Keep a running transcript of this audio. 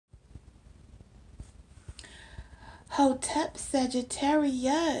Hotep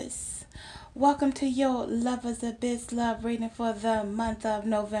Sagittarius. Welcome to your Lovers Abyss Love reading for the month of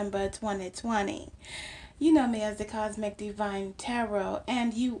November 2020. You know me as the Cosmic Divine Tarot,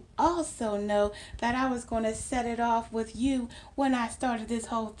 and you also know that I was going to set it off with you when I started this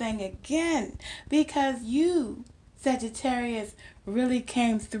whole thing again, because you, Sagittarius, really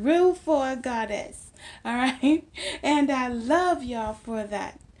came through for a goddess, alright? And I love y'all for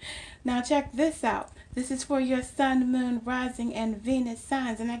that. Now check this out. This is for your Sun, Moon, Rising, and Venus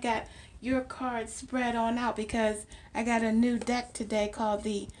signs. And I got your cards spread on out because I got a new deck today called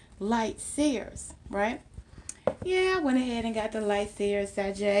the Light Seers, right? Yeah, I went ahead and got the Light Seers,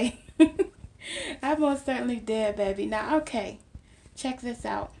 Sag. I most certainly did, baby. Now, okay, check this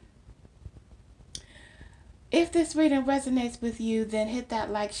out. If this reading resonates with you, then hit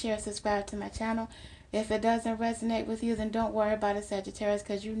that like, share, subscribe to my channel. If it doesn't resonate with you, then don't worry about it, Sagittarius,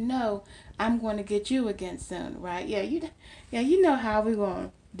 because you know I'm going to get you again soon, right? Yeah, you know how we're going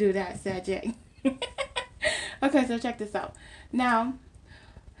to do that, Sag. Okay, so check this out. Now,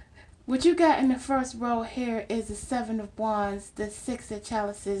 what you got in the first row here is the Seven of Wands, the Six of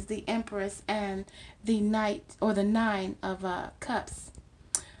Chalices, the Empress, and the Knight, or the Nine of Cups.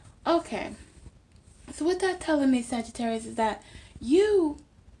 Okay, so what that's telling me, Sagittarius, is that you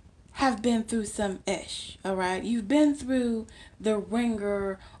have been through some ish, all right? You've been through the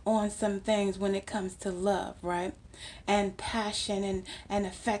ringer on some things when it comes to love, right? And passion and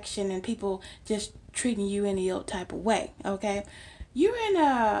affection and people just treating you any old type of way, okay? You're in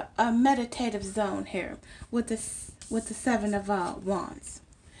a meditative zone here with the Seven of Wands.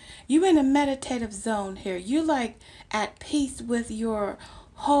 You're in a meditative zone here. You're like at peace with your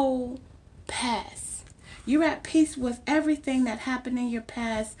whole past. You're at peace with everything that happened in your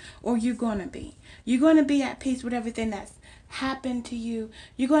past, or you're going to be. You're going to be at peace with everything that's happened to you.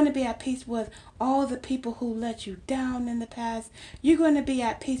 You're going to be at peace with all the people who let you down in the past. You're going to be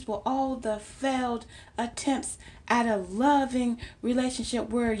at peace with all the failed attempts at a loving relationship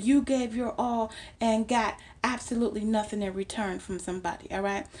where you gave your all and got absolutely nothing in return from somebody, all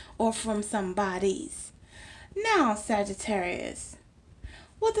right? Or from somebodies. Now, Sagittarius,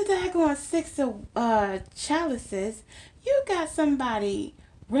 with the daggone Six of Chalices, you got somebody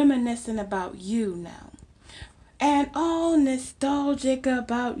reminiscing about you now. And all nostalgic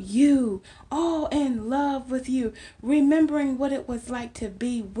about you. All in love with you. Remembering what it was like to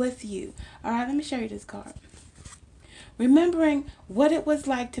be with you. Alright, let me show you this card. Remembering what it was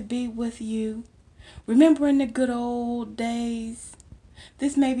like to be with you. Remembering the good old days.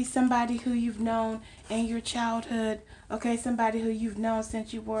 This may be somebody who you've known in your childhood. Okay, somebody who you've known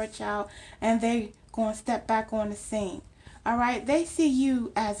since you were a child, and they going to step back on the scene. All right, they see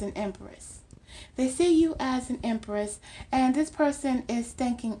you as an empress. They see you as an empress, and this person is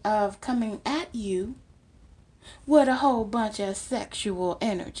thinking of coming at you with a whole bunch of sexual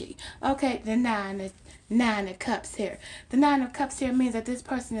energy. Okay, the nine of cups here. The Nine of Cups here means that this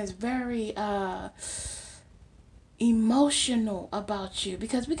person is very emotional about you,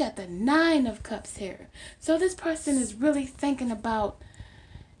 because we got the Nine of Cups here. So this person is really thinking about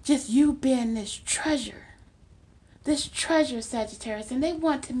just you being this treasure, Sagittarius, and they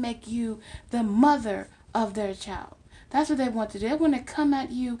want to make you the mother of their child. That's what they want to do. They want to come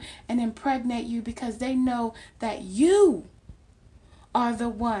at you and impregnate you because they know that you are the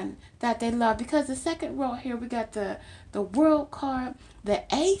one that they love. Because the second row here, we got the World card, the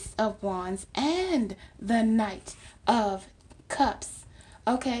Ace of Wands, and the Knight of Cups.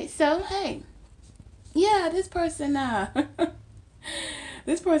 Okay, so hey, yeah, this person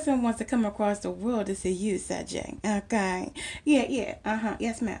this person wants to come across the world to see you, Sag. Okay,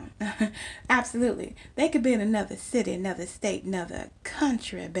 yes ma'am. Absolutely. They could be in another city, another state, another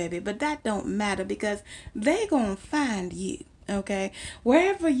country, baby, but that don't matter because they gonna find you. Okay,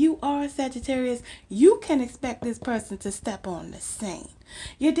 wherever you are, Sagittarius, you can expect this person to step on the scene.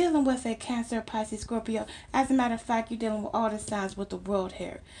 You're dealing with a Cancer, Pisces, Scorpio. As a matter of fact, you're dealing with all the signs with the world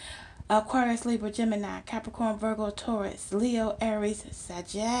here. Aquarius, Libra, Gemini, Capricorn, Virgo, Taurus, Leo, Aries,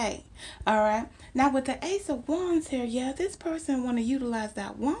 Sag. Alright, now with the Ace of Wands here, yeah, this person want to utilize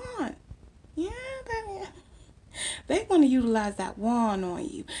that wand. Yeah, baby. They want to utilize that wand on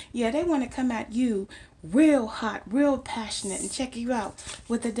you. Yeah, they want to come at you real hot, real passionate, and check you out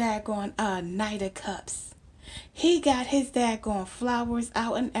with the daggone Knight of Cups. He got his daggone flowers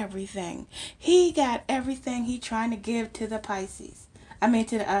out and everything. He got everything he trying to give to the Pisces. I mean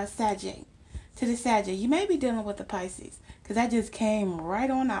to the Sag. To the Sag. You may be dealing with the Pisces, because that just came right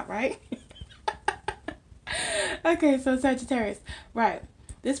on out, right? Okay, so Sagittarius, right.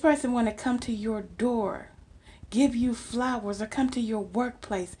 This person want to come to your door give you flowers or come to your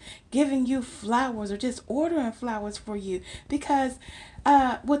workplace giving you flowers or just ordering flowers for you. Because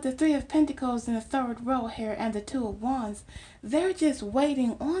with the Three of Pentacles in the third row here and the Two of Wands, they're just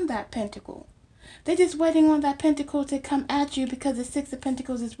waiting on that pentacle. They're just waiting on that pentacle to come at you because the Six of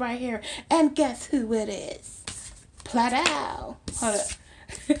Pentacles is right here. And guess who it is? Plateau. Hold up.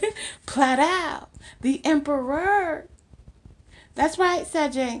 Plateau. The Emperor. That's right,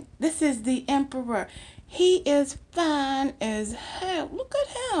 Sagittarius. This is the Emperor. He is fine as hell. Look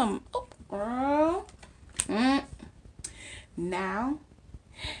at him. Oh, girl. Now,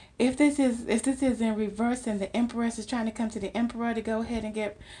 if this is in reverse and the Empress is trying to come to the Emperor to go ahead and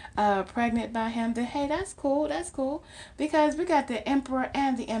get pregnant by him, then hey, that's cool. That's cool. Because we got the Emperor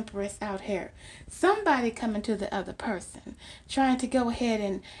and the Empress out here. Somebody coming to the other person, trying to go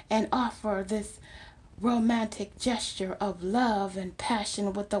ahead and offer this romantic gesture of love and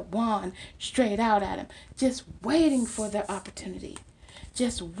passion with the wand straight out at him. Just waiting for their opportunity.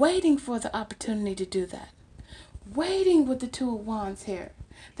 Just waiting for the opportunity to do that. Waiting with the Two of Wands here.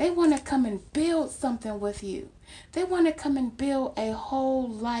 They want to come and build something with you. They want to come and build a whole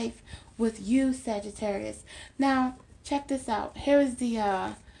life with you, Sagittarius. Now, check this out. Here is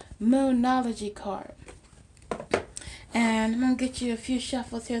the Moonology card. And I'm going to get you a few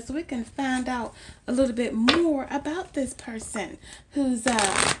shuffles here so we can find out a little bit more about this person who's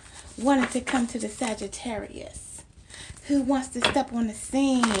wanted to come to the Sagittarius. Who wants to step on the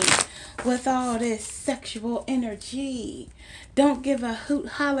scene with all this sexual energy. Don't give a hoot,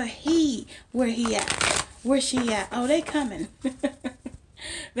 holler, he, where he at. Where she at? Oh, they coming.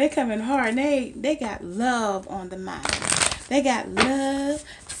 They coming hard. They got love on the mind. They got love,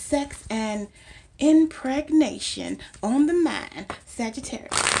 sex, and impregnation on the mind.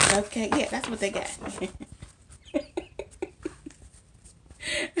 Sagittarius. Okay, yeah, that's what they got.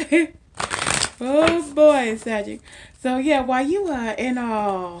 Oh boy, Sagittarius. So yeah, while you are in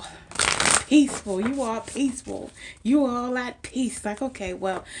all peaceful, you are peaceful, you are all at peace. Like, okay,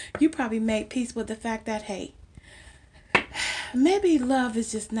 well, you probably made peace with the fact that, hey, maybe love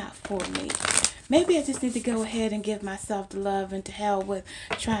is just not for me. Maybe I just need to go ahead and give myself the love, and to hell with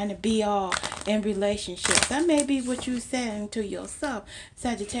trying to be all in relationships. That may be what you're saying to yourself,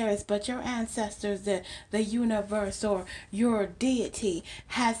 Sagittarius, but your ancestors, the universe, or your deity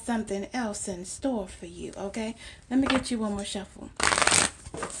has something else in store for you, okay? Let me get you one more shuffle.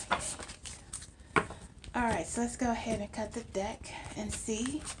 Alright, so let's go ahead and cut the deck and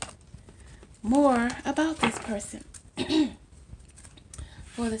see more about this person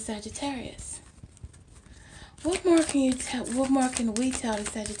for the Sagittarius. What more can you tell? What more can we tell the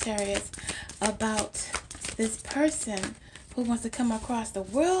Sagittarius about this person who wants to come across the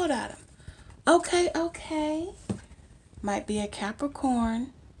world at him? Okay. Might be a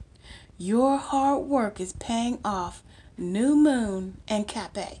Capricorn. Your hard work is paying off. New moon and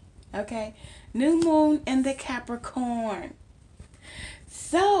Cape. Okay? New moon and the Capricorn.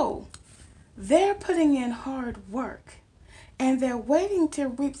 So, they're putting in hard work. And they're waiting to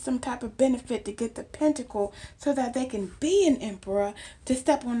reap some type of benefit to get the pentacle so that they can be an emperor, to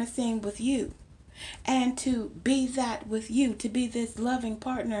step on the scene with you. And to be that with you, to be this loving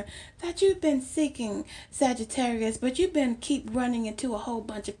partner that you've been seeking, Sagittarius. But you've been keep running into a whole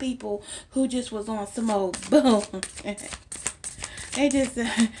bunch of people who just was on some old boom. They just,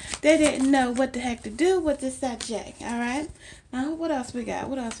 they didn't know what the heck to do with this subject. Alright? Now, what else we got?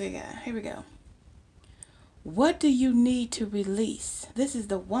 Here we go. What do you need to release? This is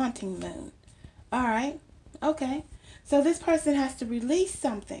the wanting moon. Alright. Okay. So this person has to release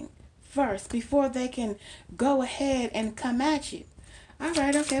something first before they can go ahead and come at you.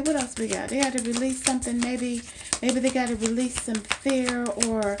 Alright. Okay. What else we got? They got to release something. Maybe they got to release some fear,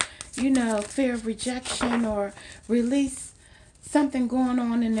 or, fear of rejection, or release something going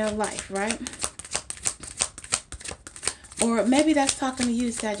on in their life, right? Or maybe that's talking to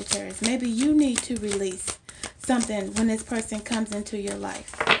you, Sagittarius. Maybe you need to release something when this person comes into your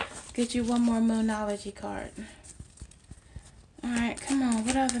life. Get you one more Moonology card. Alright, come on.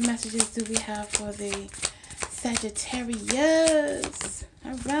 What other messages do we have for the Sagittarius?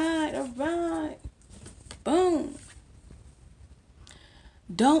 Alright. Boom.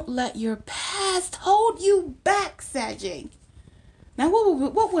 Don't let your past hold you back, Saggy. Now,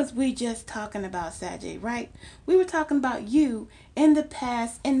 what was we just talking about, Saggy, right? We were talking about you in the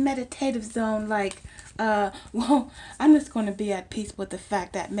past, in meditative zone, like, well, I'm just going to be at peace with the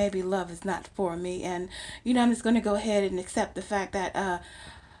fact that maybe love is not for me. And, I'm just going to go ahead and accept the fact that,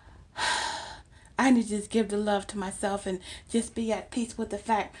 I need to just give the love to myself and just be at peace with the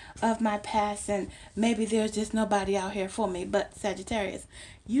fact of my past, and maybe there's just nobody out here for me. But Sagittarius,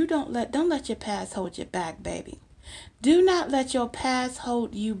 you don't let your past hold you back, baby. Do not let your past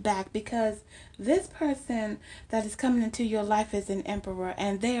hold you back, because this person that is coming into your life is an emperor,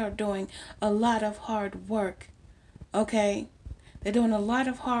 and they are doing a lot of hard work. Okay? They're doing a lot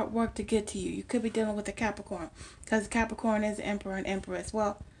of hard work to get to you. You could be dealing with a Capricorn, because Capricorn is the emperor and empress.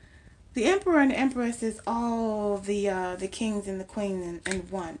 Well, the emperor and the empress is all the kings and the queen in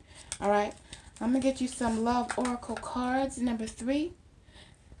one. All right? I'm going to get you some love oracle cards, number 3,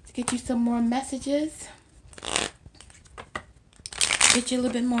 to get you some more messages. Get you a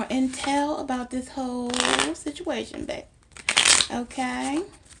little bit more intel about this whole situation, babe. Okay?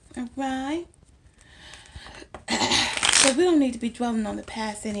 All right? So we don't need to be dwelling on the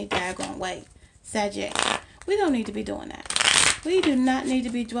past any daggone way, Sagittarius. We don't need to be doing that. We do not need to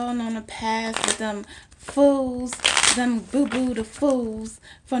be dwelling on the past with them fools, them boo-boo the fools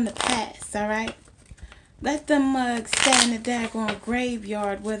from the past, all right? Let them mugs stay in the daggone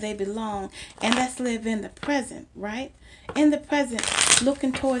graveyard where they belong, and let's live in the present, right? In the present,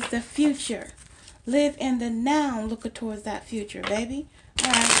 looking towards the future. Live in the now, looking towards that future, baby.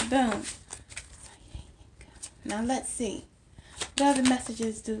 All right, boom. Now let's see. What other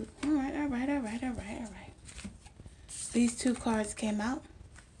messages do? All right. These 2 cards came out.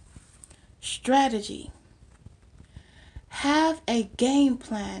 Strategy. Have a game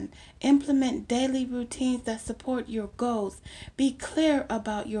plan. Implement daily routines that support your goals. Be clear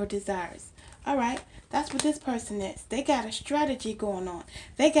about your desires. All right. That's what this person is. They got a strategy going on.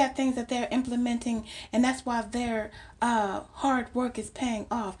 They got things that they're implementing, and that's why their hard work is paying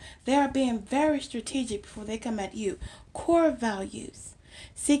off. They are being very strategic before they come at you. Core values.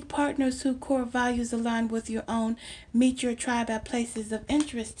 Seek partners whose core values align with your own. Meet your tribe at places of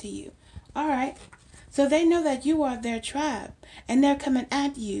interest to you. All right. So they know that you are their tribe, and they're coming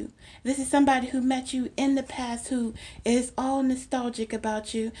at you. This is somebody who met you in the past, who is all nostalgic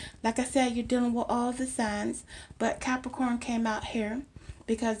about you. Like I said, you're dealing with all the signs, but Capricorn came out here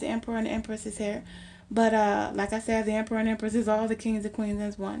because the Emperor and the Empress is here. But like I said, the Emperor and Empress is all the kings and queens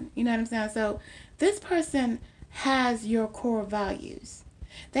as one. You know what I'm saying? So this person has your core values.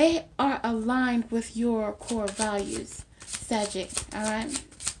 They are aligned with your core values, Sagitt. All right?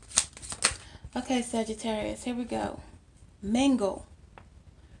 Okay, Sagittarius, here we go. Mingle.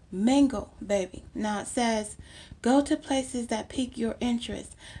 Mingle, baby. Now it says, go to places that pique your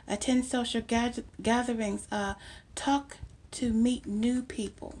interest. Attend social gatherings. Talk to meet new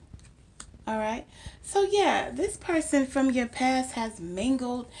people. All right? So, yeah, this person from your past has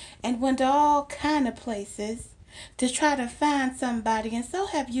mingled and went to all kind of places to try to find somebody, and so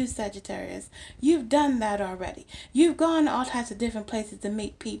have you, Sagittarius. You've done that already. You've gone to all types of different places to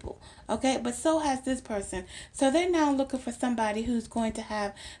meet people, okay? But so has this person. So they're now looking for somebody who's going to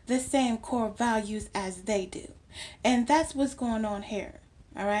have the same core values as they do. And that's what's going on here,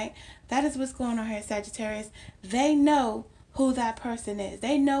 all right? That is what's going on here, Sagittarius. They know who that person is.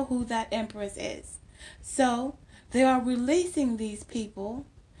 They know who that Empress is. So they are releasing these people,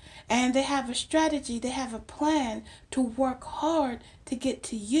 and they have a strategy, they have a plan to work hard to get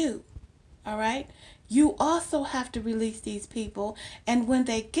to you, all right? You also have to release these people, and when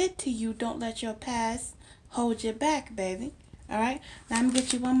they get to you, don't let your past hold you back, baby, all right? Now, I'm going to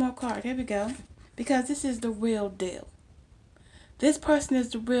get you one more card. Here we go, because this is the real deal. This person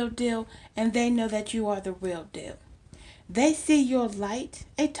is the real deal, and they know that you are the real deal. They see your light,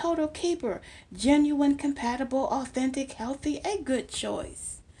 a total keeper, genuine, compatible, authentic, healthy, a good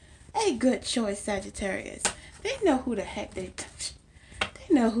choice. A good choice, Sagittarius. They know who the heck they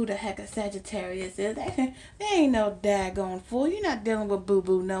know who the heck a Sagittarius is. They ain't no daggone fool. You're not dealing with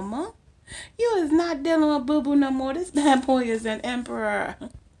boo-boo no more. You is not dealing with boo-boo no more. This bad boy is an emperor.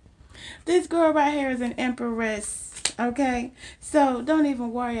 This girl right here is an empress. Okay? So don't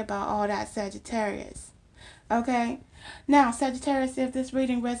even worry about all that, Sagittarius. Okay? Now, Sagittarius, if this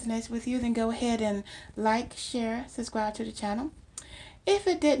reading resonates with you, then go ahead and like, share, subscribe to the channel. If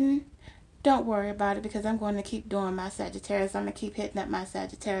it didn't, don't worry about it, because I'm going to keep doing my Sagittarius. I'm going to keep hitting up my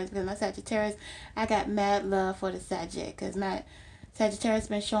Sagittarius, because my Sagittarius, I got mad love for the Sagitt, because my Sagittarius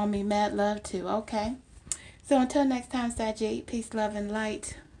been showing me mad love too, okay? So until next time, Sagitt, peace, love, and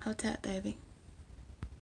light. Harar-Tat, baby.